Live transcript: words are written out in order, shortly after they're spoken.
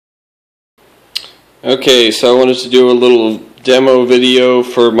Okay, so I wanted to do a little demo video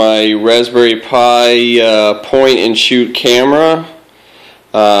for my Raspberry Pi point and shoot camera,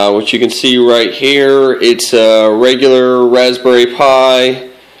 which you can see right here. It's a regular Raspberry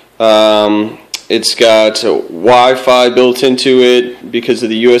Pi. It's got Wi-Fi built into it because of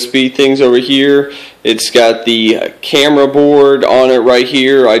the USB things over here. It's got the camera board on it right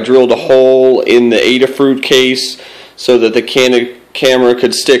here. I drilled a hole in the Adafruit case so that the camera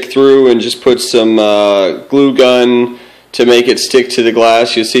could stick through, and just put some glue gun to make it stick to the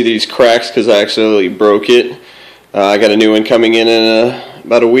glass. You'll see these cracks because I accidentally broke it. I got a new one coming in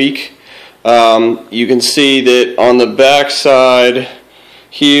about a week. You can see that on the back side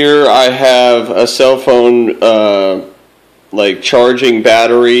here I have a cell phone like charging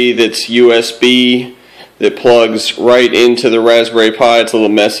battery that's USB that plugs right into the Raspberry Pi. It's a little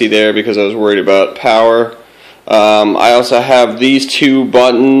messy there because I was worried about power. I also have these two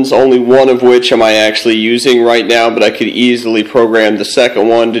buttons, only one of which am I actually using right now, but I could easily program the second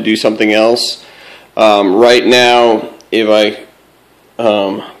one to do something else. Right now, if I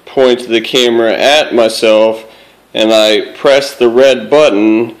point the camera at myself and I press the red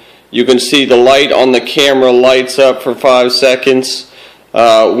button, you can see the light on the camera lights up for 5 seconds.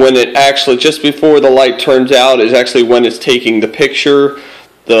 When it actually, just before the light turns out, is actually when it's taking the picture.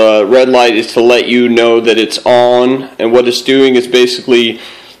 The red light is to let you know that it's on, and what it's doing is basically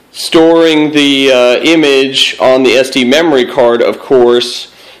storing the image on the SD memory card, of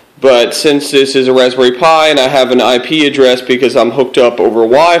course, but since this is a Raspberry Pi and I have an IP address because I'm hooked up over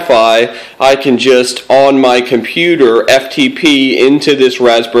Wi-Fi, I can just, on my computer, FTP into this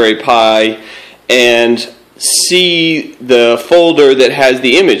Raspberry Pi and see the folder that has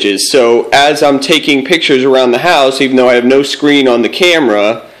the images. So as I'm taking pictures around the house, even though I have no screen on the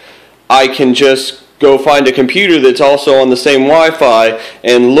camera, I can just go find a computer that's also on the same Wi-Fi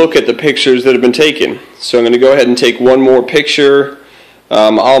and look at the pictures that have been taken. So I'm going to go ahead and take one more picture.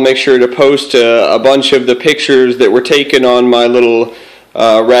 I'll make sure to post a bunch of the pictures that were taken on my little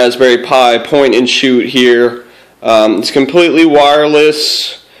Raspberry Pi point and shoot here. It's completely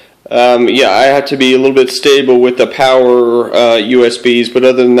wireless. Yeah, I have to be a little bit stable with the power USBs, but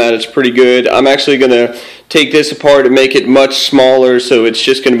other than that, it's pretty good. I'm actually going to take this apart and make it much smaller, so it's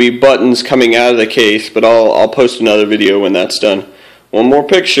just going to be buttons coming out of the case, but I'll post another video when that's done. One more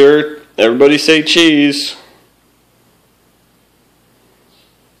picture. Everybody say cheese.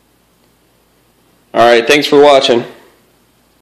 Alright, thanks for watching.